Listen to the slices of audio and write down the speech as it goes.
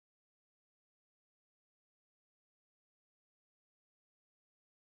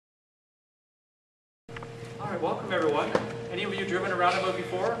right, welcome everyone. Any of you driven a roundabout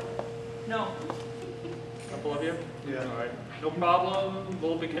before? No. A couple of you? Yeah. All right. No problem.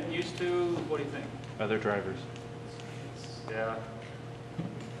 We'll be getting used to. What do you think? Other drivers. Yeah.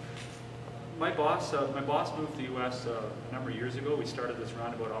 My boss moved to the U.S. A number of years ago. We started this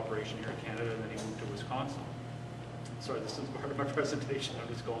roundabout operation here in Canada, and then he moved to Wisconsin. Sorry, this is part of my presentation.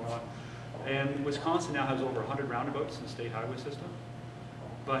 I'm just going on. And Wisconsin now has over 100 roundabouts in the state highway system.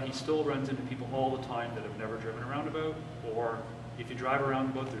 But he still runs into people all the time that have never driven a roundabout, or if you drive a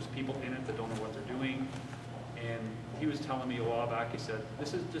roundabout, there's people in it that don't know what they're doing. And he was telling me a while back, he said,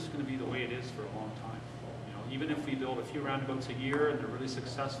 this is just going to be the way it is for a long time. You know, even if we build a few roundabouts a year and they're really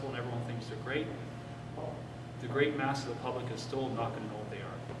successful and everyone thinks they're great, the great mass of the public is still not going to know what they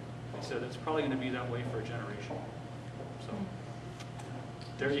are. He said it's probably going to be that way for a generation. So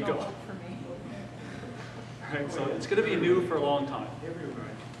there you go. For me. Right, so it's going to be new for a long time.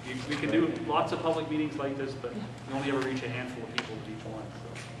 We can do lots of public meetings like this, but you only ever reach a handful of people with each one.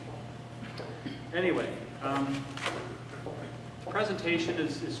 So. Anyway, the presentation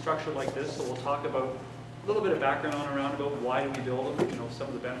is structured like this, so we'll talk about a little bit of background on a roundabout, why do we build them, some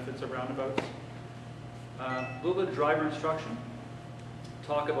of the benefits of roundabouts. A little bit of driver instruction,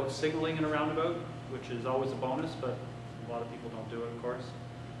 talk about signaling in a roundabout, which is always a bonus, but a lot of people don't do it, of course.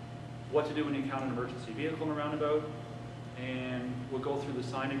 What to do when you encounter an emergency vehicle in a roundabout, and we'll go through the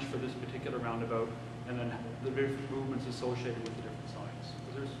signage for this particular roundabout, and then the different movements associated with the different signs,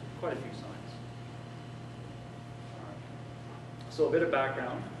 because there's quite a few signs. All right. So a bit of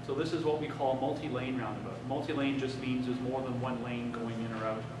background. So this is what we call multi-lane roundabout. Multi-lane just means there's more than one lane going in or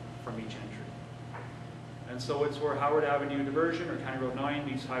out from each entry. And so it's where Howard Avenue Diversion or County Road 9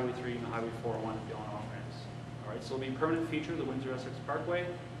 meets Highway 3 and Highway 401 at the on-off ramps. All right, so it'll be a permanent feature of the Windsor-Essex Parkway.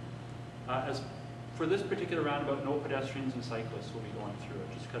 As for this particular roundabout, no pedestrians and cyclists will be going through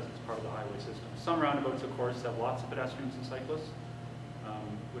it, just because it's part of the highway system. Some roundabouts, of course, have lots of pedestrians and cyclists,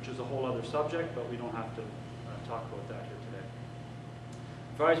 which is a whole other subject, but we don't have to talk about that here today.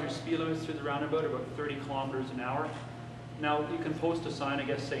 Advisory speed limits through the roundabout are about 30 kilometers an hour. Now, you can post a sign, I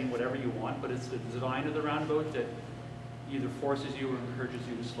guess, saying whatever you want, but it's the design of the roundabout that either forces you or encourages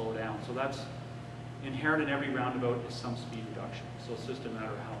you to slow down. So that's inherent in every roundabout is some speed reduction. So it's just a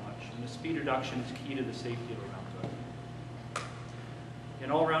matter of how much. And the speed reduction is key to the safety of a roundabout. In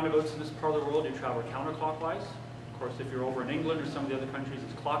all roundabouts in this part of the world, you travel counterclockwise. Of course, if you're over in England or some of the other countries,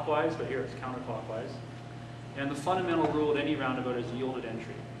 it's clockwise, but here it's counterclockwise. And the fundamental rule at any roundabout is yield at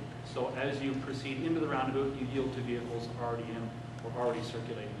entry. So as you proceed into the roundabout, you yield to vehicles already in or already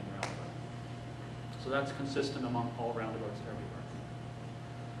circulating in the roundabout. So that's consistent among all roundabouts everywhere.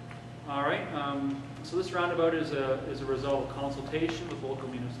 All right, so this roundabout is a result of consultation with local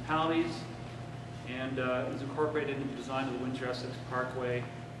municipalities and is incorporated into the design of the Windsor-Essex Parkway,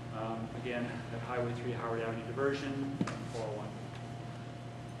 again at Highway 3, Howard Avenue Diversion, and 401.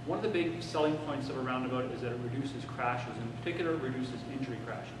 One of the big selling points of a roundabout is that it reduces crashes, in particular it reduces injury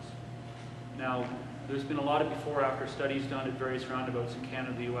crashes. Now, there's been a lot of before-after studies done at various roundabouts in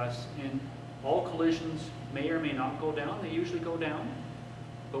Canada and the US, and all collisions may or may not go down. They usually go down.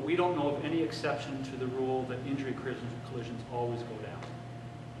 But we don't know of any exception to the rule that injury collisions always go down.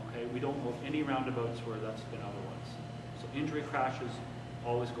 Okay, we don't know of any roundabouts where that's been otherwise. So injury crashes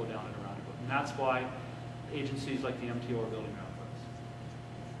always go down in a roundabout. And that's why agencies like the MTO are building roundabouts.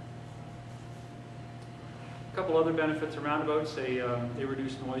 A couple other benefits of roundabouts, they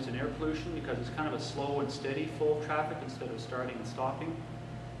reduce noise and air pollution because it's kind of a slow and steady flow of traffic instead of starting and stopping.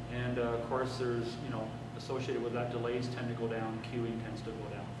 And of course there's, associated with that, delays tend to go down, queuing tends to go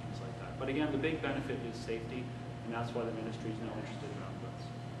down, things like that. But again, the big benefit is safety, and that's why the ministry is now interested in roundabouts.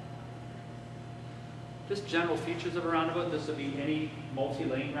 Just general features of a roundabout. This would be any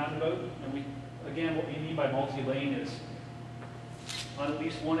multi-lane roundabout. And again, what we mean by multi-lane is on at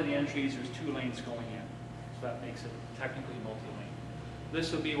least one of the entries, there's 2 lanes going in. So that makes it technically multi-lane.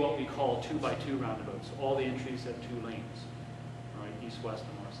 This would be what we call 2x2 roundabouts. All the entries have 2 lanes, right? East, west,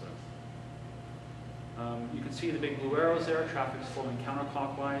 and north, south. You can see the big blue arrows there. Traffic's flowing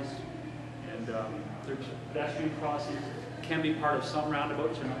counterclockwise, and there's pedestrian crossings. Can be part of some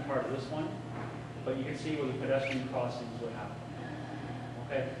roundabouts, they're not part of this one, but you can see where the pedestrian crossings would happen.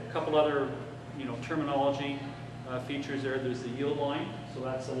 Okay, a couple other, terminology features there. There's the yield line, so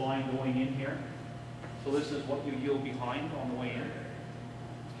that's the line going in here. So this is what you yield behind on the way in.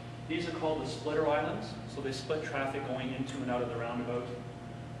 These are called the splitter islands, so they split traffic going into and out of the roundabout.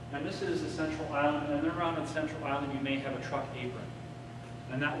 And this is the central island, and then around the central island you may have a truck apron.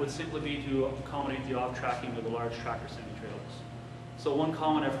 And that would simply be to accommodate the off-tracking of the large tractor semi-trailers. So one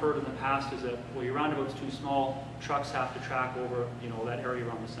comment I've heard in the past is that, well, your roundabout's too small, trucks have to track over, that area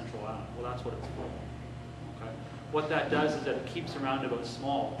around the central island. Well, that's what it's for. Okay? What that does is that it keeps a roundabout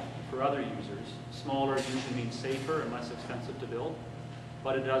small for other users. Smaller usually means safer and less expensive to build,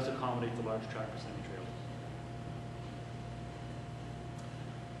 but it does accommodate the large tractor semi-trailers.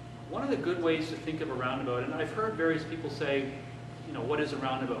 One of the good ways to think of a roundabout, and I've heard various people say, you know, what is a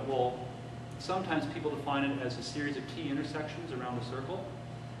roundabout? Well, sometimes people define it as a series of T intersections around a circle.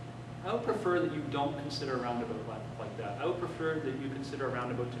 I would prefer that you don't consider a roundabout like that. I would prefer that you consider a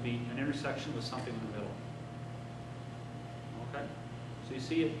roundabout to be an intersection with something in the middle. Okay? So you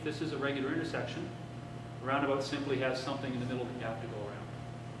see, if this is a regular intersection. A roundabout simply has something in the middle that you have to go around.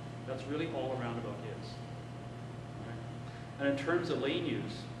 That's really all a roundabout is. Right? And in terms of lane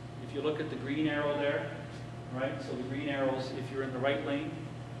use, if you look at the green arrow there, right? So the green arrows, if you're in the right lane,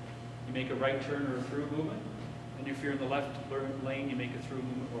 you make a right turn or a through movement. And if you're in the left lane, you make a through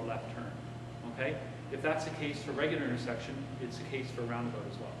movement or a left turn. Okay? If that's the case for regular intersection, it's the case for roundabout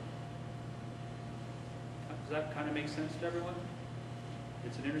as well. Does that kind of make sense to everyone?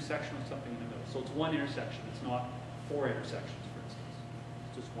 It's an intersection with something in the middle. So it's one intersection. It's not 4 intersections, for instance.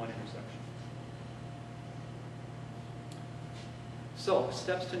 It's just one intersection. So,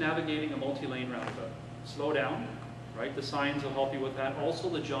 steps to navigating a multi-lane roundabout. Slow down, right? The signs will help you with that. Also,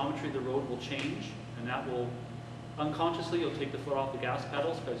 the geometry of the road will change, and that will, unconsciously, you'll take the foot off the gas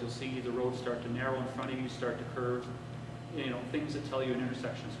pedals because you'll see the road start to narrow in front of you, start to curve, you know, things that tell you an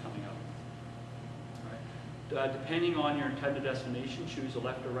intersection is coming up. Depending on your intended destination, choose a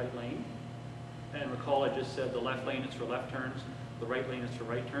left or right lane. And recall I just said the left lane is for left turns, the right lane is for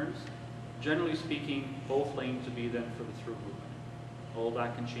right turns. Generally speaking, both lanes would be then for the through movement. Although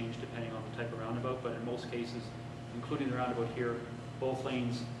that can change depending on the type of roundabout, but in most cases, including the roundabout here, both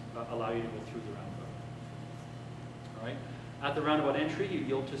lanes allow you to go through the roundabout. All right. At the roundabout entry, you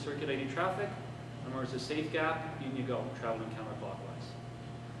yield to circulating traffic, and where there's a safe gap, in you go, traveling counterclockwise.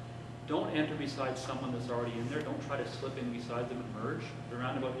 Don't enter beside someone that's already in there. Don't try to slip in beside them and merge. The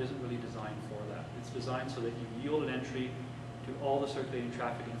roundabout isn't really designed for that. It's designed so that you yield an entry to all the circulating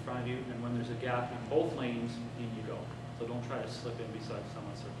traffic in front of you, and when there's a gap in both lanes, in you go. So don't try to slip in beside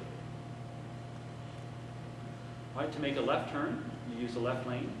someone circulating. All right, to make a left turn, you use the left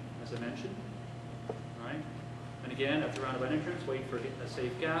lane, as I mentioned. All right, and again, at the roundabout entrance, wait for a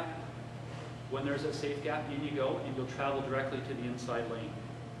safe gap. When there's a safe gap, in you go, and you'll travel directly to the inside lane.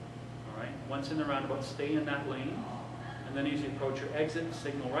 All right. Once in the roundabout, stay in that lane, and then as you approach your exit,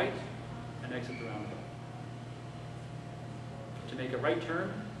 signal right, and exit the roundabout. To make a right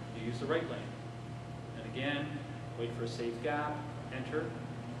turn, you use the right lane. And again, wait for a safe gap, enter,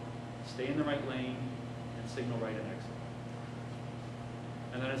 stay in the right lane, and signal right and exit.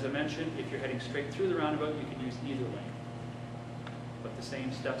 And then as I mentioned, if you're heading straight through the roundabout, you can use either lane. But the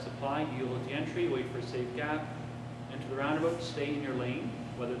same steps apply. Yield at the entry, wait for a safe gap, enter the roundabout, stay in your lane,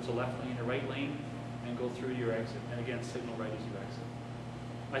 whether it's a left lane or right lane, and go through to your exit. And again, signal right as you exit.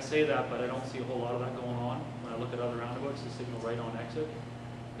 I say that, but I don't see a whole lot of that going on. When I look at other roundabouts, the signal right on exit.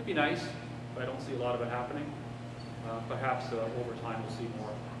 It'd be nice, but I don't see a lot of it happening. Perhaps over time we'll see more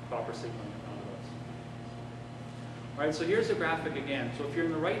proper signaling in roundabouts. All right, so here's the graphic again. So if you're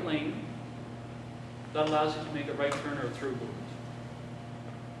in the right lane, that allows you to make a right turn or a through movement.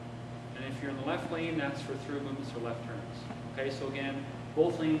 And if you're in the left lane, that's for through movements or left turns. Okay, so again,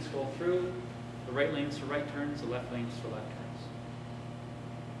 both lanes go through. The right lane's for right turns, the left lane's for left turns.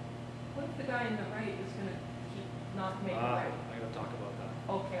 What if the guy in the right is going to keep not making right? I got to talk about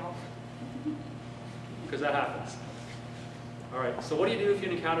that. Okay, I'll... Because that happens. All right, so what do you do if you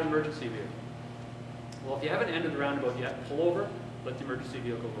encounter an emergency vehicle? Well, if you haven't entered the roundabout yet, pull over, let the emergency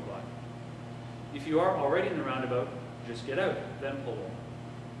vehicle go by. If you are already in the roundabout, just get out, then pull over.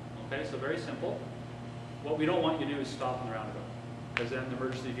 Okay, so very simple. What we don't want you to do is stop in the roundabout, because then the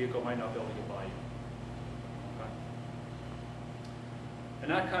emergency vehicle might not be able to get by you. Okay.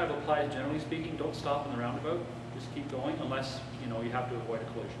 And that kind of applies generally speaking. Don't stop in the roundabout. Just keep going unless you have to avoid a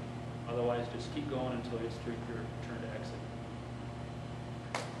collision. Otherwise, just keep going until it's your turn to exit.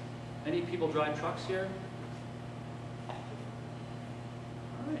 Any people drive trucks here? All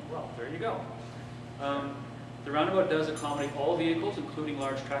right, well, there you go. The roundabout does accommodate all vehicles, including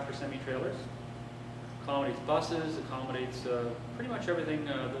large tractor semi-trailers. Accommodates buses, accommodates pretty much everything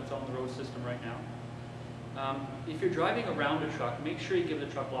that's on the road system right now. If you're driving around a truck, make sure you give the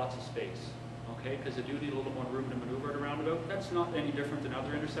truck lots of space, okay? Because they do need a little more room to maneuver at a roundabout. That's not any different than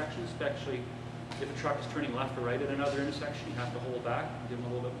other intersections, especially if a truck is turning left or right at another intersection, you have to hold back and give them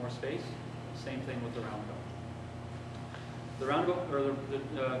a little bit more space. Same thing with the roundabout. The roundabout, or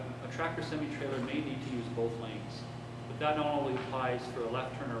a tractor semi-trailer may need to use both lanes, but that not only applies for a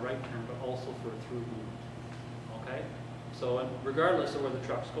left turn or right turn, but also for a through movement. Okay? So regardless of where the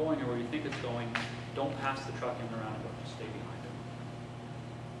truck's going or where you think it's going, don't pass the truck in the roundabout, just stay behind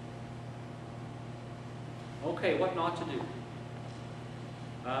it. Okay, what not to do.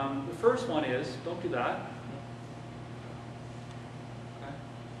 The first one is, don't do that. Okay.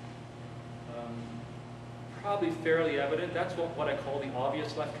 Probably fairly evident. That's what I call the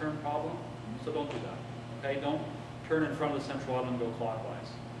obvious left turn problem. So don't do that. Okay, don't turn in front of the central island and go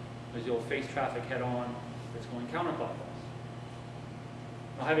clockwise, because you'll face traffic head on. It's going counterclockwise.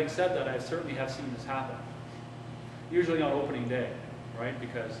 Now, having said that, I certainly have seen this happen. Usually on opening day, right?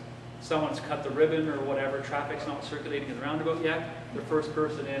 Because someone's cut the ribbon or whatever, traffic's not circulating in the roundabout yet, the first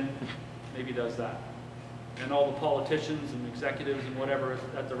person in maybe does that. And all the politicians and executives and whatever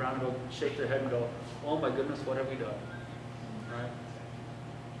at the roundabout shake their head and go, oh my goodness, what have we done? Right?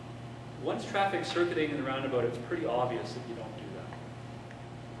 Once traffic's circulating in the roundabout, it's pretty obvious that you don't do that.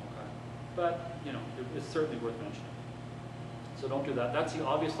 Okay? But, you know, it's certainly worth mentioning. So don't do that. That's the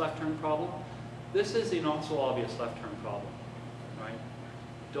obvious left turn problem. This is the not so obvious left turn problem. Right?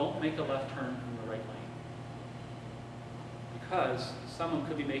 Don't make a left turn from the right lane, because someone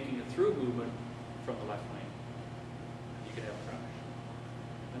could be making a through movement from the left lane. You could have a crash.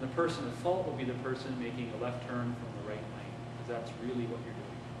 And the person at fault will be the person making a left turn from the right lane, because that's really what you're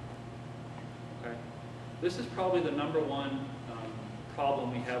doing. Okay? This is probably the number one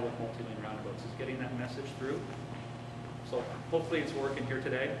problem we have with multi-lane roundabouts, is getting that message through. So hopefully it's working here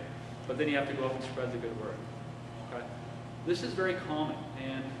today, but then you have to go out and spread the good word. Okay? This is very common,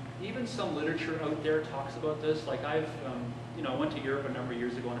 and even some literature out there talks about this. Like I went to Europe a number of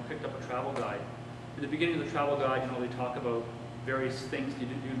years ago and I picked up a travel guide. In the beginning of the travel guide, they talk about various things you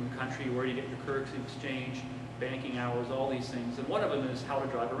do in the country, where you get your currency exchange, banking hours, all these things. And one of them is how to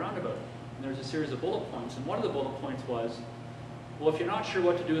drive a roundabout. And there's a series of bullet points, and one of the bullet points was, well, if you're not sure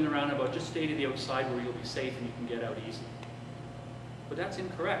what to do in the roundabout, just stay to the outside where you'll be safe and you can get out easily. But that's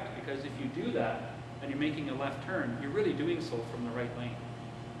incorrect, because if you do that and you're making a left turn, you're really doing so from the right lane.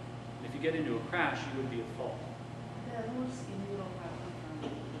 And if you get into a crash, you would be at fault. The rules in Europe are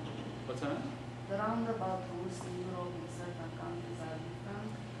different. What's that? The roundabout rules in Europe in certain countries are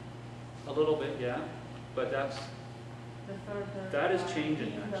different. A little bit, yeah. But that's, The further that is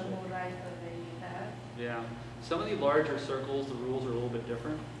changing, the actually. more right they have. Yeah. Some of the larger circles, the rules are a little bit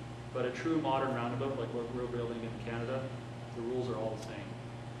different. But a true modern roundabout, like what we're building in Canada, the rules are all the same.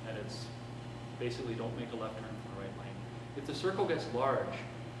 And it's basically don't make a left turn from the right lane. If the circle gets large,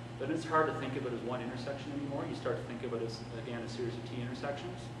 then it's hard to think of it as one intersection anymore. You start to think of it as, again, a series of T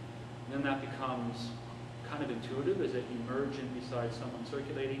intersections. And then that becomes kind of intuitive, is that you merge in beside someone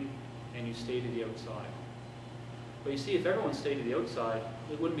circulating and you stay to the outside. But you see, if everyone stayed to the outside,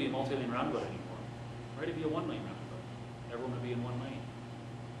 it wouldn't be a multi-lane roundabout anymore. Right? It'd be a one-lane roundabout. Everyone would be in one lane.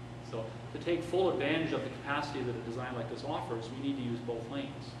 So to take full advantage of the capacity that a design like this offers, we need to use both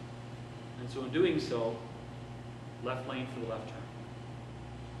lanes. And so in doing so, left lane for the left turn.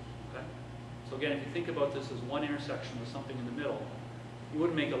 Okay? So again, if you think about this as one intersection with something in the middle, you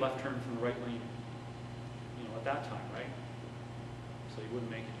wouldn't make a left turn from the right lane, at that time, right? So you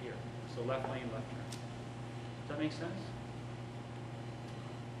wouldn't make it here. So left lane, left turn. Does that make sense?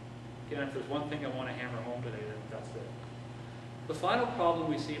 Again, if there's one thing I want to hammer home today, then that's it. The final problem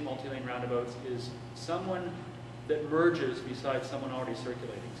we see in multi-lane roundabouts is someone that merges beside someone already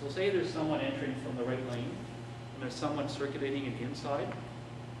circulating. So say there's someone entering from the right lane, and there's someone circulating in the inside,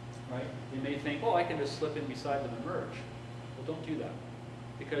 right? You may think, oh, I can just slip in beside them and merge. Well, don't do that,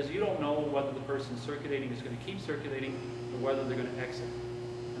 because you don't know whether the person circulating is going to keep circulating or whether they're going to exit.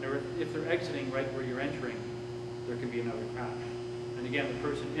 And if they're exiting right where you're entering, there can be another crash. And again, the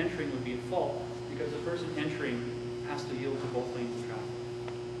person entering would be at fault, because the person entering has to yield to both lanes of traffic.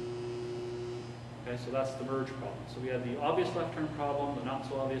 Okay, so that's the merge problem. So we have the obvious left turn problem, the not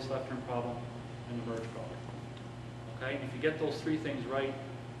so obvious left turn problem, and the merge problem. Okay, and if you get those three things right,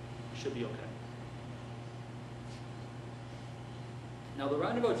 you should be okay. Now the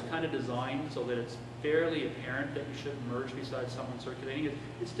roundabout's kind of designed so that it's fairly apparent that you shouldn't merge beside someone circulating.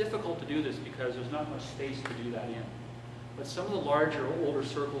 It's difficult to do this because there's not much space to do that in. But some of the larger, older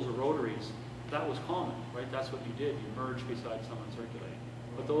circles or rotaries, that was common, right? That's what you did. You merged beside someone circulating.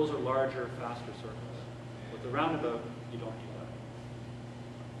 But those are larger, faster circles. With the roundabout, you don't do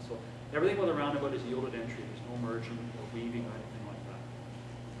that. So everything with a roundabout is yielded entry. There's no merging or weaving or anything like that.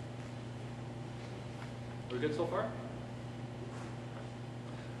 Are we good so far?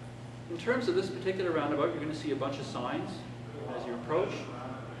 In terms of this particular roundabout, you're going to see a bunch of signs as you approach.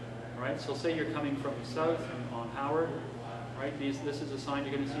 All right, so say you're coming from the south and on Howard. Right, this is a sign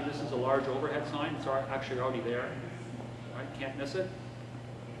you're going to see. This is a large overhead sign. It's actually already there. Right, can't miss it.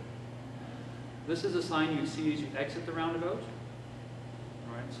 This is a sign you'd see as you exit the roundabout.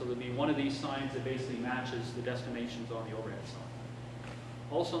 All right, so there'll be one of these signs that basically matches the destinations on the overhead sign.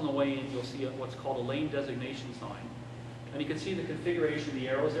 Also on the way in, you'll see what's called a lane designation sign. And you can see the configuration of the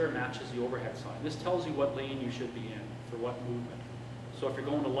arrows there matches the overhead sign. This tells you what lane you should be in for what movement. So if you're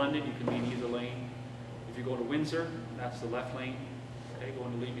going to London, you can be in either lane. If you go to Windsor, that's the left lane. Okay,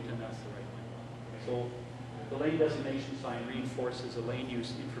 going to Leamington, that's the right lane. So the lane designation sign reinforces the lane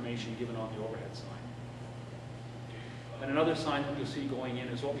use information given on the overhead sign. And another sign that you'll see going in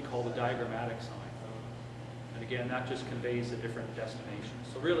is what we call the diagrammatic sign. And again, that just conveys the different destinations.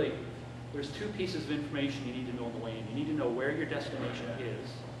 So really, there's two pieces of information you need to know on the way in. You need to know where your destination is,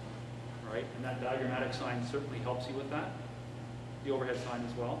 right? And that diagrammatic sign certainly helps you with that. The overhead sign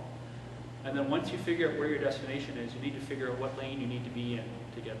as well. And then once you figure out where your destination is, you need to figure out what lane you need to be in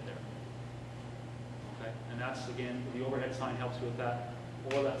to get there. Okay? And that's, again, the overhead sign helps you with that,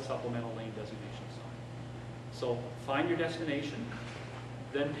 or that supplemental lane designation sign. So find your destination,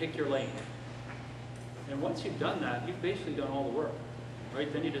 then pick your lane. And once you've done that, you've basically done all the work.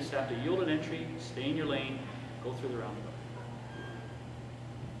 Right? Then you just have to yield an entry, stay in your lane, go through the roundabout.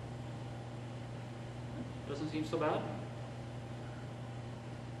 Doesn't seem so bad?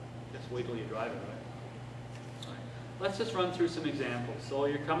 Just wait till you drive it, right? All right. Let's just run through some examples. So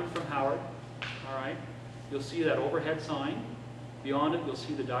you're coming from Howard, all right? You'll see that overhead sign. Beyond it, you'll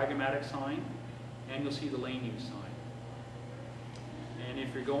see the diagrammatic sign, and you'll see the lane use sign. And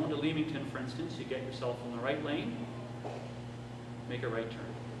if you're going to Leamington, for instance, you get yourself in the right lane, make a right turn.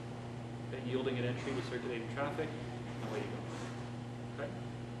 Okay, yielding an entry to circulating traffic, and away you go. Okay?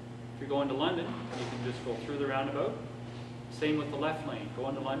 If you're going to London, you can just go through the roundabout. Same with the left lane.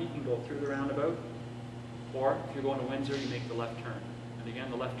 Going to London, you can go through the roundabout. Or if you're going to Windsor, you make the left turn. And again,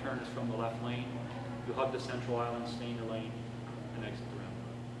 the left turn is from the left lane. You hug the central island, stay in your lane, and exit the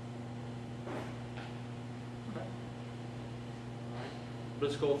roundabout. Okay? All right.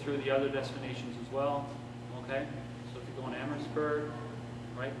 Let's go through the other destinations as well. Okay? So if you're going to Amherstburg,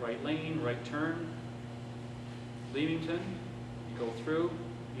 right lane, right turn. Leamington, you go through,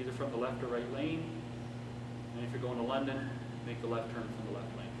 either from the left or right lane. And if you're going to London, make the left turn from the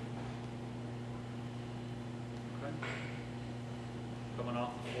left lane. Okay? Coming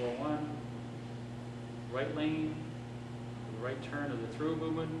off the 401, right lane, for the right turn of the through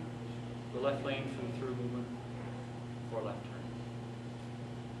movement, the left lane for the through movement, or left turn.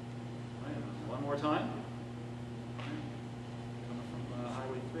 All right, one more time.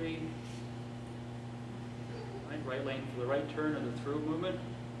 Highway 3, right lane for the right turn of the through movement,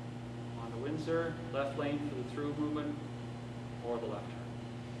 on to Windsor, left lane for the through movement, or the left turn.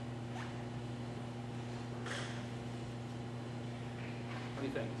 What do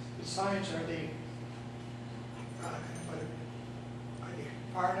you think? The signs, are they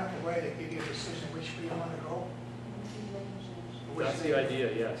far enough away to give you a decision which way you want to go? That's the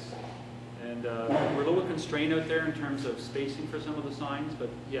idea, yes. And we're a little constrained out there in terms of spacing for some of the signs, but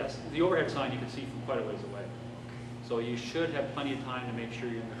yes, the overhead sign you can see from quite a ways away. So you should have plenty of time to make sure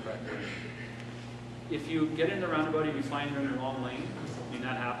you're in the correct lane. If you get in the roundabout and you find you're in the wrong lane, I mean,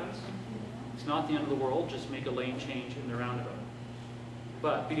 that happens. It's not the end of the world, just make a lane change in the roundabout.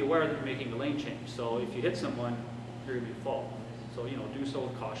 But be aware that you're making a lane change. So if you hit someone, you're going to be at fault. So, you know, do so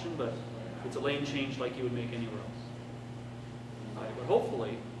with caution, but it's a lane change like you would make anywhere else. But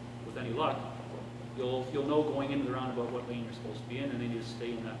hopefully, with any luck, you'll know going into the roundabout what lane you're supposed to be in, and then you just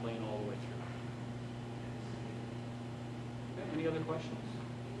stay in that lane all the way through. Okay, any other questions?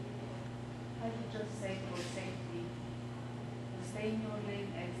 I would just say for safety, stay in your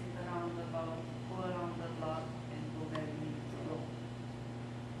lane, exit the roundabout, go around the block, and go where you need to go.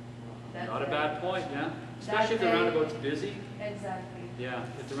 That's Not a it. bad point, yeah. Especially if the roundabout's busy. Exactly. Yeah,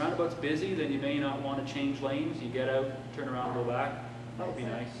 if the roundabout's busy, then you may not want to change lanes. You get out, turn around, go back. That would be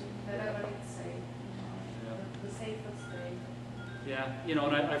nice. Wherever it's safe. Yeah. The safest way. Yeah, you know,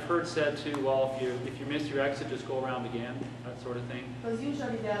 and I've heard said too, well, if you miss your exit, just go around again, that sort of thing. Because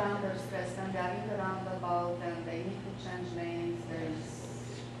usually they are under stress and they are in the roundabout and they need to change lanes.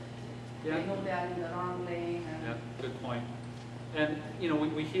 They know they are in the wrong lane. And Yeah, good point. And, you know,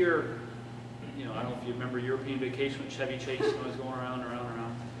 we hear, you know, I don't know if you remember European Vacation with Chevy Chase, when I was going around.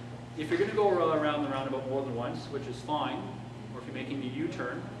 If you're going to go around the roundabout more than once, which is fine, or if you're making a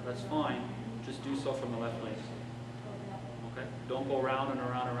U-turn, that's fine, just do so from the left lane. Okay? Don't go around and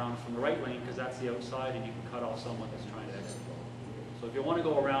around from the right lane, because that's the outside and you can cut off someone that's trying to exit. So if you want to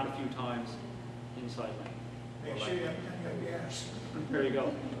go around a few times, inside lane. Make sure you have plenty of gas. There you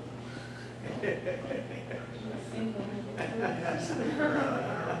go.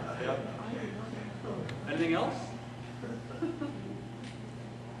 Yep. Anything else?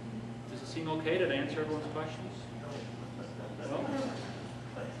 Does it seem okay? Did I answer everyone's questions? No?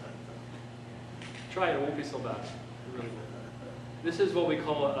 Try it, it won't be so bad. It really won't. This is what we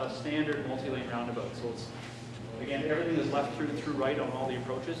call a standard multi-lane roundabout. So it's, again, everything is left through right on all the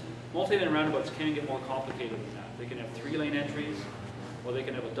approaches. Multi-lane roundabouts can get more complicated than that. They can have 3-lane entries, or they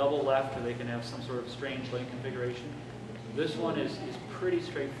can have a double left, or they can have some sort of strange lane configuration. This one is pretty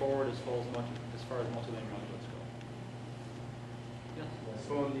straightforward as far as multi-lane roundabouts go. Yeah.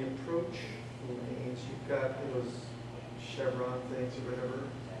 So on the approach lanes, you've got those chevron things or whatever.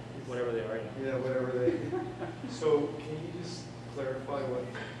 Whatever they are. Yeah, whatever they. So can you just clarify what?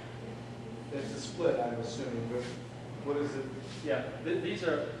 It's a split, I'm assuming, but what is it? Yeah, these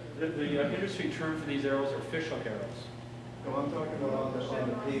are the industry term for these arrows are fishhook arrows. No, I'm talking about on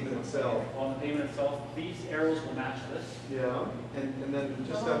the pavement itself. On the pavement itself, these arrows will match this. Yeah, and then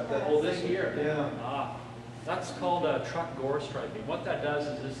just up that. Oh, this here? Yeah. Ah, that's called truck gore striping. What that does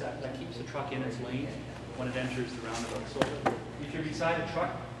is that keeps the truck in its lane when it enters the roundabout. So if you're beside a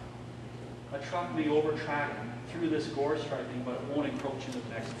truck may overtrack through this gore striping, but it won't encroach into the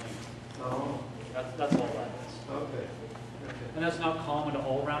next lane. Oh. That's all that is. Okay. And that's not common to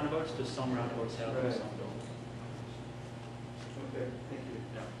all roundabouts, just some roundabouts have it, Right. some don't. Okay, thank you.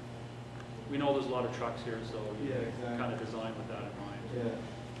 Yeah. We know there's a lot of trucks here, so we Yeah, exactly. kind of designed with that in mind.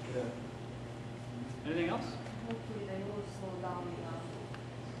 Yeah, yeah. Anything else? Hopefully they will slow down enough.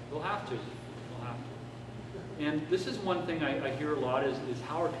 They'll have to. They'll have to. And this is one thing I hear a lot is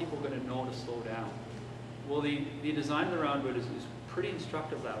how are people going to know to slow down? Well, the design of the roundabout is pretty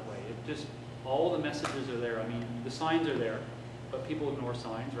instructive that way. It just, all the messages are there. I mean, the signs are there, but people ignore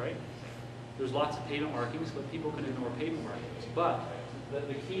signs, right? There's lots of pavement markings, but people can ignore pavement markings. But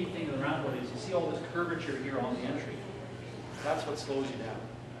the key thing of the roundabout is you see all this curvature here on the entry. That's what slows you down.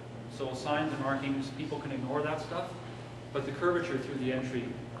 So signs and markings, people can ignore that stuff, but the curvature through the entry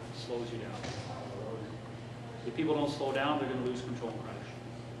slows you down. If people don't slow down, they're going to lose control and crash.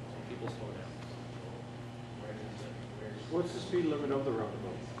 So people slow down. What's the speed limit of the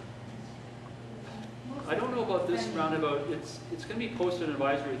roundabout? I don't know about this roundabout. It's going to be posted in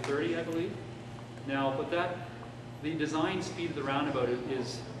advisory 30, I believe. Now, but the design speed of the roundabout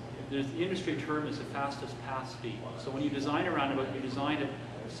is the industry term is the fastest path speed. So when you design a roundabout, you design it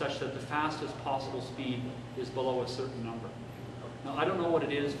such that the fastest possible speed is below a certain number. Now, I don't know what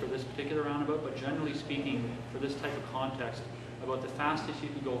it is for this particular roundabout, but generally speaking, for this type of context, about the fastest you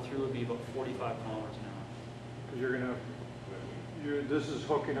can go through would be about 45 kilometers an hour. Because you're going to, this is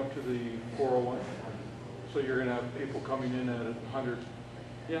hooking up to the 401, so you're going to have people coming in at 100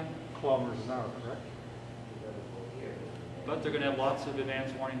 kilometers an hour, correct? But they're going to have lots of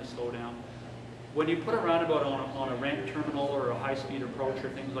advance warning to slow down. When you put a roundabout on a ramp terminal or a high-speed approach or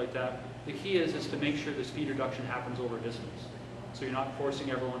things like that, the key is to make sure the speed reduction happens over distance. So you're not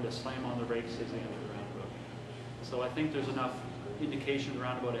forcing everyone to slam on the brakes as they enter the roundabout. So I think there's enough indication of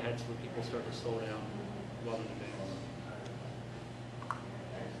roundabout ahead so that people start to slow down well in advance.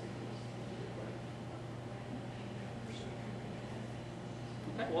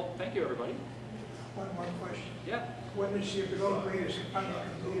 Okay, well, thank you, everybody. One question. Yeah. When is the road grade is finally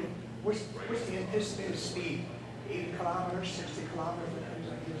completed, what's the anticipated speed? 80 kilometers, 60 kilometers, what is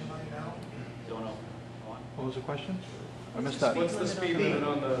that giving money now? Don't know. Go on. What was the question? I missed that. What's the speed limit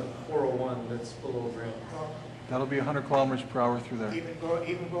on the 401 that's below ground? That'll be 100 kilometers per hour through there.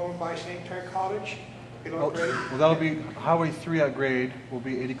 Even going by St. Clair College, below Oh, grade? well, that'll be, Highway 3 at grade will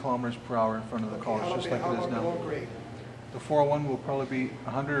be 80 kilometers per hour in front of the college, just like it is now. Below grade? The 401 will probably be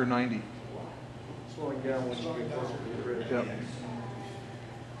 100 or 90. Slowing down when you get closer to the bridge. Yep.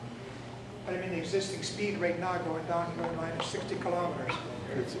 But I mean, the existing speed right now going down the line is 60 kilometers.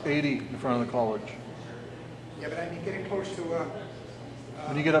 It's 80 in front of the college. Yeah, but I mean, getting close to,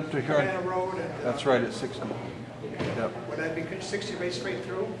 When you get up to here, Savannah Road and. that's right, it's 60. Yep. Would that be 60 right straight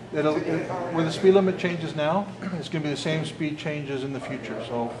through? Where the speed limit changes now, it's going to be the same speed changes in the future.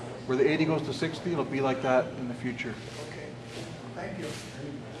 So where the 80 goes to 60, it'll be like that in the future. Okay, thank you. Well,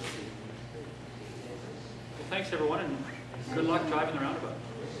 thanks, everyone, and good luck driving the roundabout.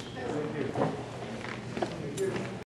 Thank you.